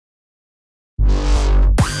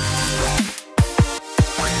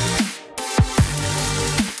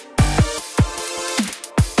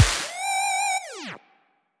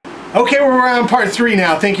Okay, we're on part 3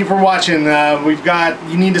 now. Thank you for watching.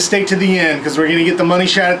 You need to stay to the end because we're going to get the money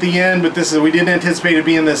shot at the end, but we didn't anticipate it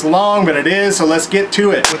being this long, but it is, so let's get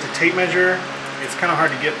to it. With the tape measure, it's kind of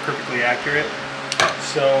hard to get perfectly accurate,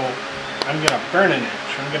 so I'm going to burn an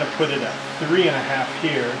inch. I'm going to put it at 3.5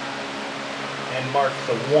 here and mark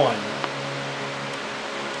the 1,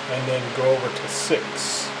 and then go over to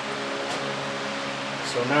 6.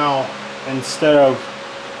 So now, instead of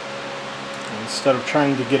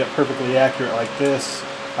trying to get it perfectly accurate like this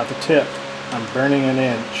at the tip, I'm burning an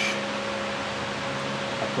inch.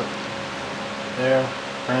 I put there,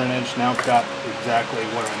 burn an inch, now I've got exactly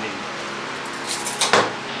what I need.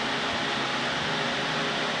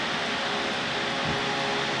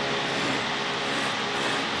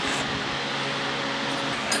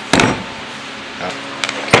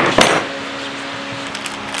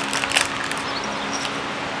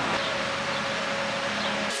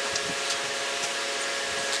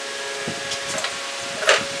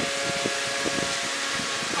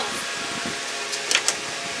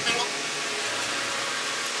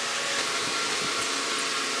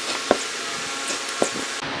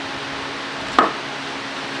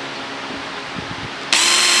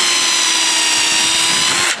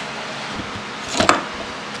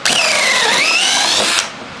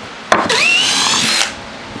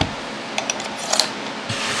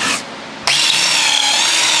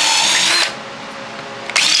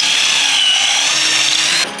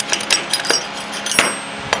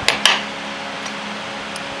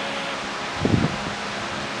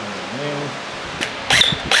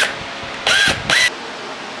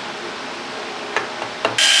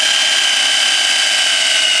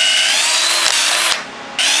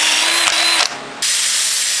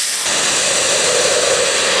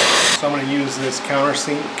 So I'm going to use this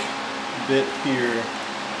countersink bit here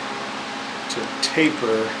to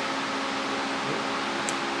taper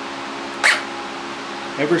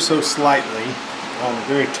ever so slightly on the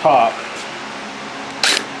very top.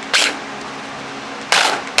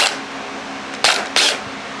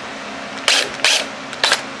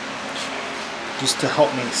 Just to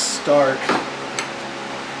help me start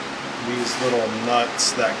these little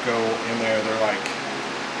nuts that go in there. They're like,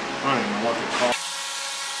 I don't even know what they're called.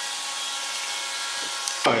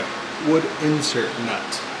 Oh yeah, wood insert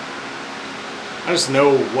nut. I just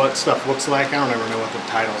know what stuff looks like. I don't ever know what the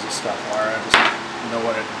titles of stuff are. I just know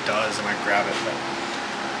what it does and I grab it. But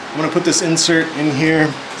I'm going to put this insert in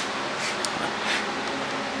here.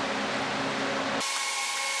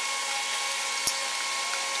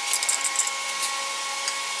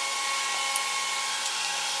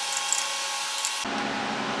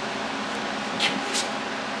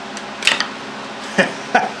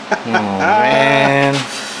 Oh man.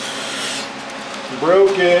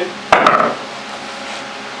 Broke it.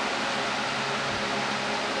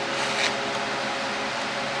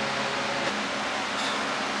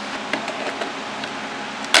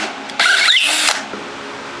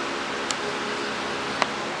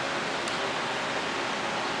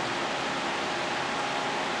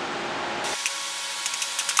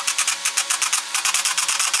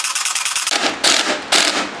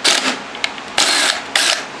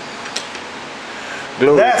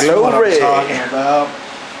 That's what I'm talking about.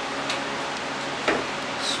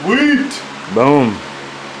 Sweet. Boom.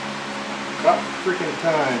 About freaking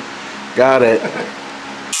time. Got it.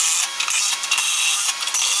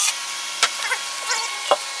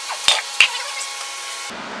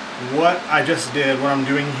 What I just did, what I'm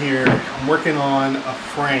doing here, I'm working on a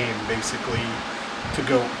frame basically to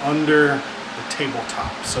go under the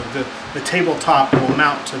tabletop. So the tabletop will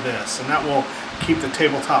mount to this, and that will keep the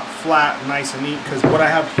tabletop flat, nice and neat, because what I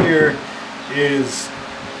have here is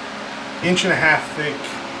 1.5 inch thick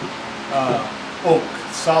oak,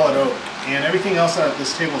 solid oak, and everything else that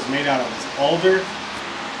this table is made out of is alder,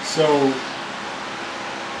 so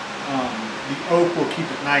the oak will keep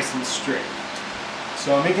it nice and straight.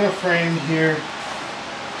 So I'm making a frame here,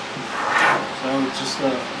 so it's just a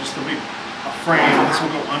big frame. This will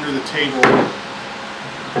go under the table,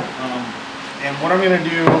 and what I'm going to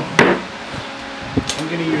do, I'm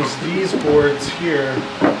going to use these boards here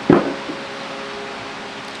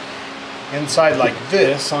inside like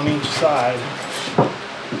this on each side,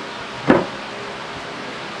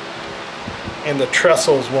 and the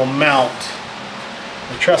trestles will mount.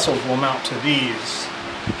 The trestles will mount to these.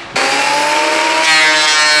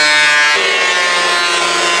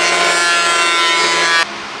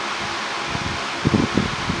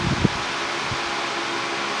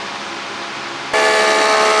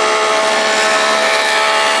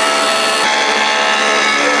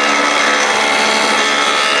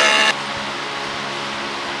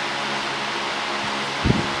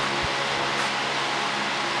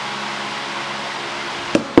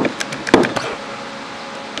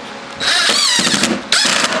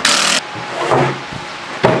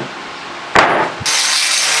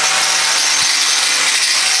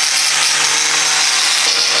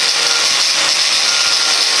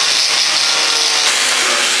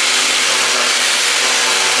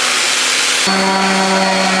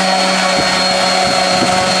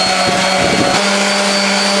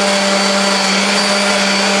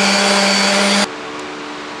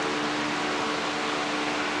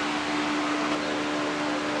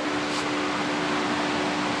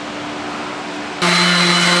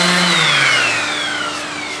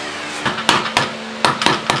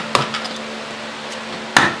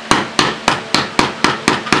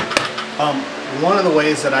 One of the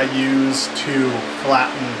ways that I use to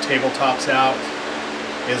flatten tabletops out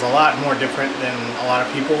is a lot more different than a lot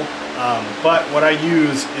of people. But what I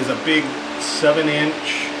use is a big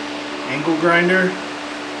 7-inch angle grinder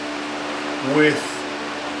with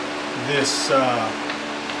this.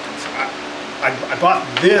 I bought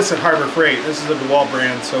this at Harbor Freight. This is a DeWalt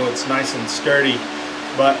brand, so it's nice and sturdy.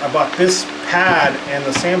 But I bought this pad and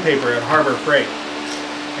the sandpaper at Harbor Freight.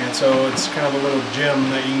 And so it's kind of a little gem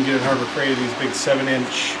that you can get at Harbor Freight, these big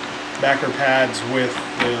 7-inch backer pads with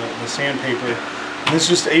the sandpaper. And this is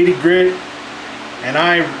just 80 grit, and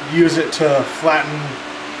I use it to flatten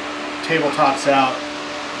tabletops out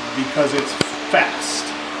because it's fast.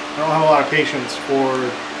 I don't have a lot of patience for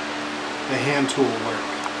the hand tool work.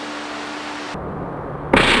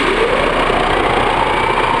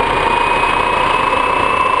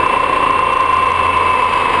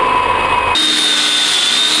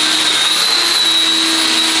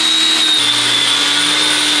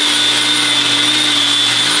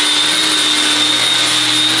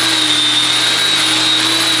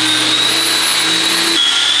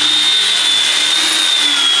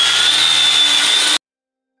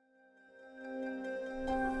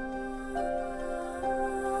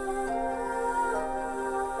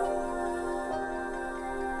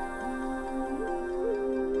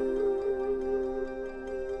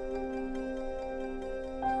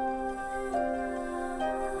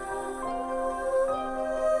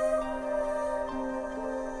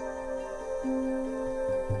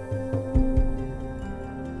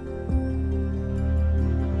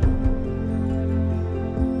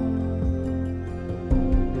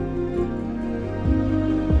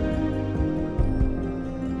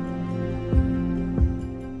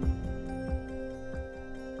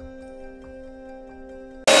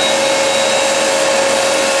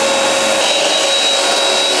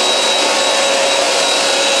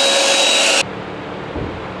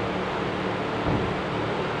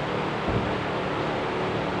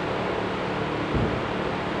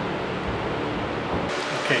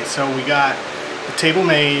 Okay, so we got the table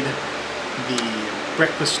made, the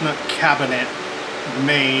breakfast nook cabinet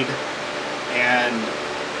made, and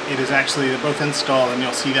it is actually, they're both installed, and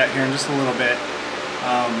you'll see that here in just a little bit.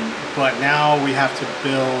 But now we have to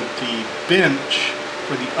build the bench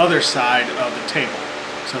for the other side of the table.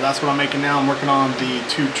 So that's what I'm making now. I'm working on the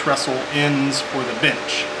 2 trestle ends for the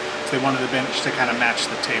bench. So they wanted the bench to kind of match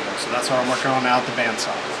the table. So that's what I'm working on now at the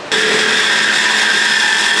bandsaw.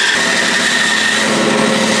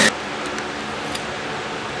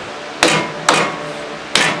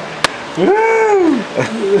 Woo!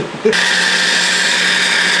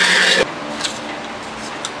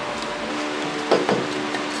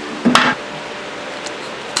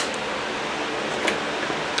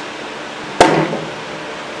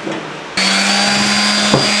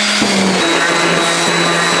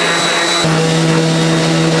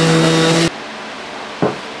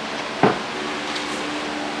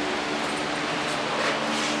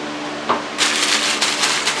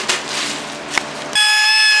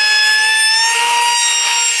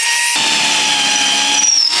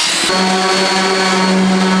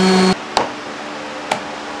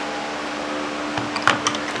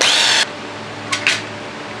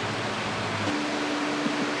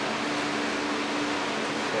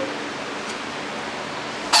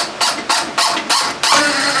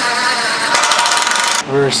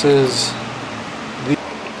 Versus the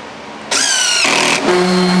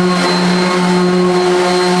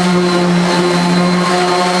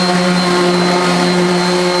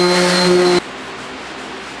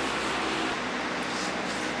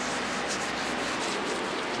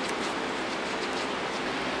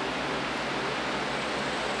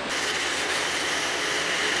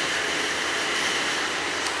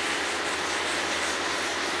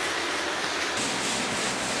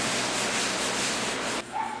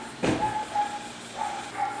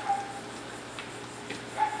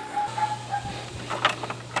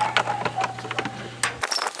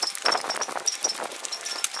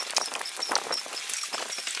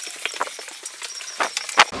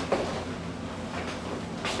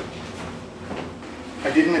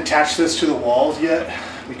I didn't attach this to the walls yet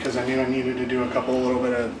because I knew I needed to do a little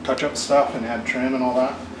bit of touch-up stuff and add trim and all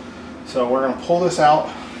that. So we're going to pull this out,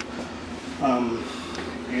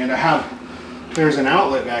 and I have there's an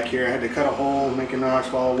outlet back here. I had to cut a hole, make a notch,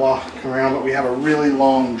 blah, blah, blah, come around, but we have a really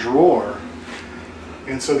long drawer.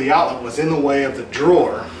 And so the outlet was in the way of the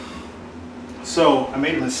drawer. So I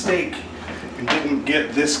made a mistake and didn't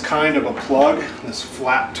get this kind of a plug, this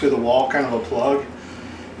flat to the wall kind of a plug.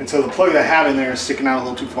 And so the plug that I have in there is sticking out a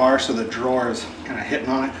little too far, so the drawer is kind of hitting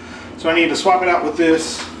on it. So I need to swap it out with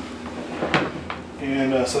this.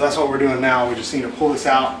 And so that's what we're doing now. We just need to pull this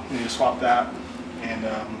out, we need to swap that. And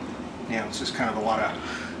yeah, it's just kind of a lot of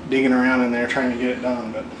digging around in there trying to get it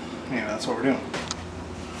done, but yeah, that's what we're doing.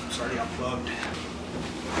 It's already unplugged.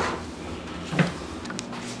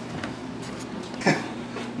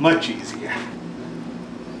 Much easier.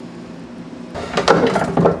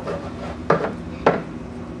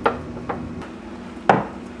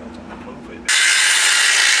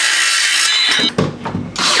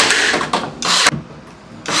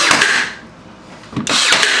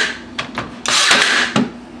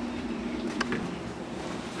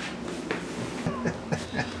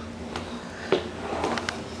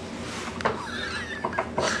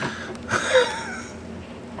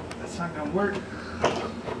 That's not gonna work.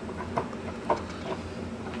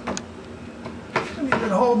 I need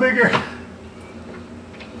it a hole bigger.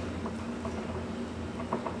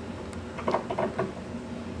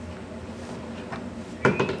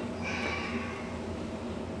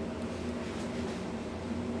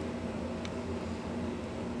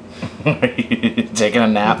 Taking a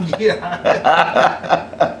nap? Yeah.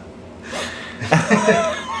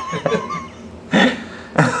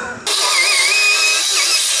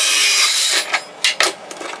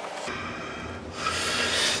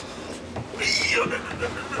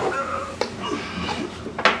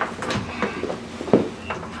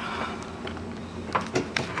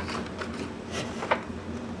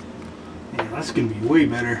 That's gonna be way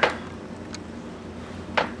better.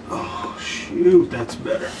 Oh shoot, that's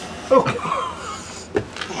better. Okay.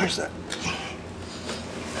 Where's that?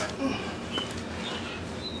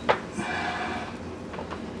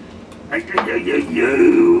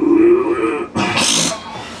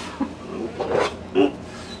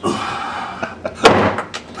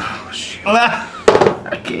 Oh shoot.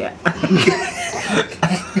 I can't.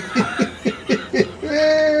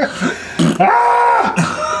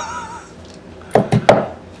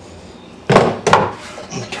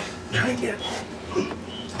 Try again.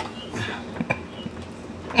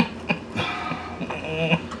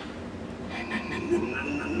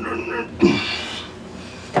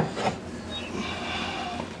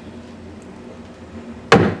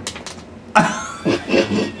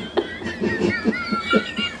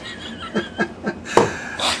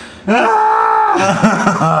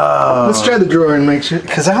 Let's try the drawer and make sure,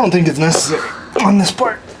 because I don't think it's necessary on this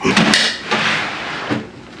part.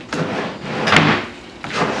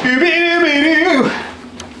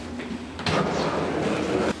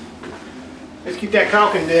 Let's keep that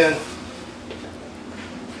caulking done.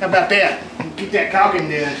 How about that? Keep that caulking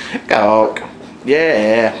done. Caulk.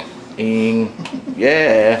 Yeah. Ing.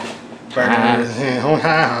 Yeah.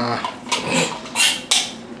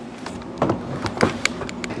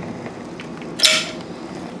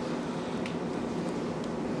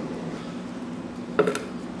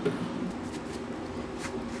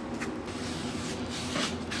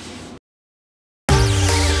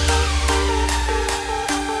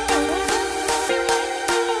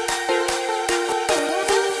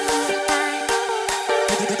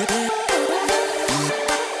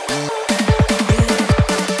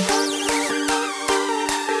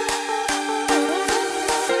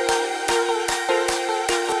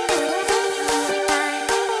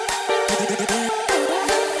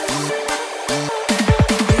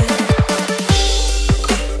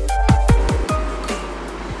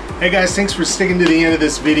 Hey guys, thanks for sticking to the end of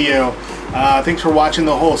this video. Thanks for watching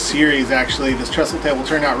the whole series actually. This trestle table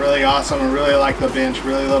turned out really awesome. I really like the bench,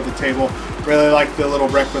 really love the table, really like the little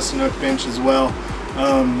breakfast nook bench as well.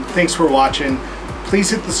 Thanks for watching.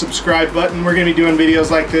 Please hit the subscribe button. We're going to be doing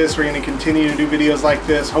videos like this. We're going to continue to do videos like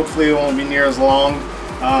this. Hopefully it won't be near as long,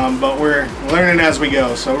 but we're learning as we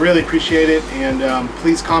go. So really appreciate it, and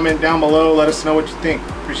please comment down below. Let us know what you think.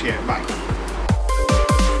 Appreciate it. Bye.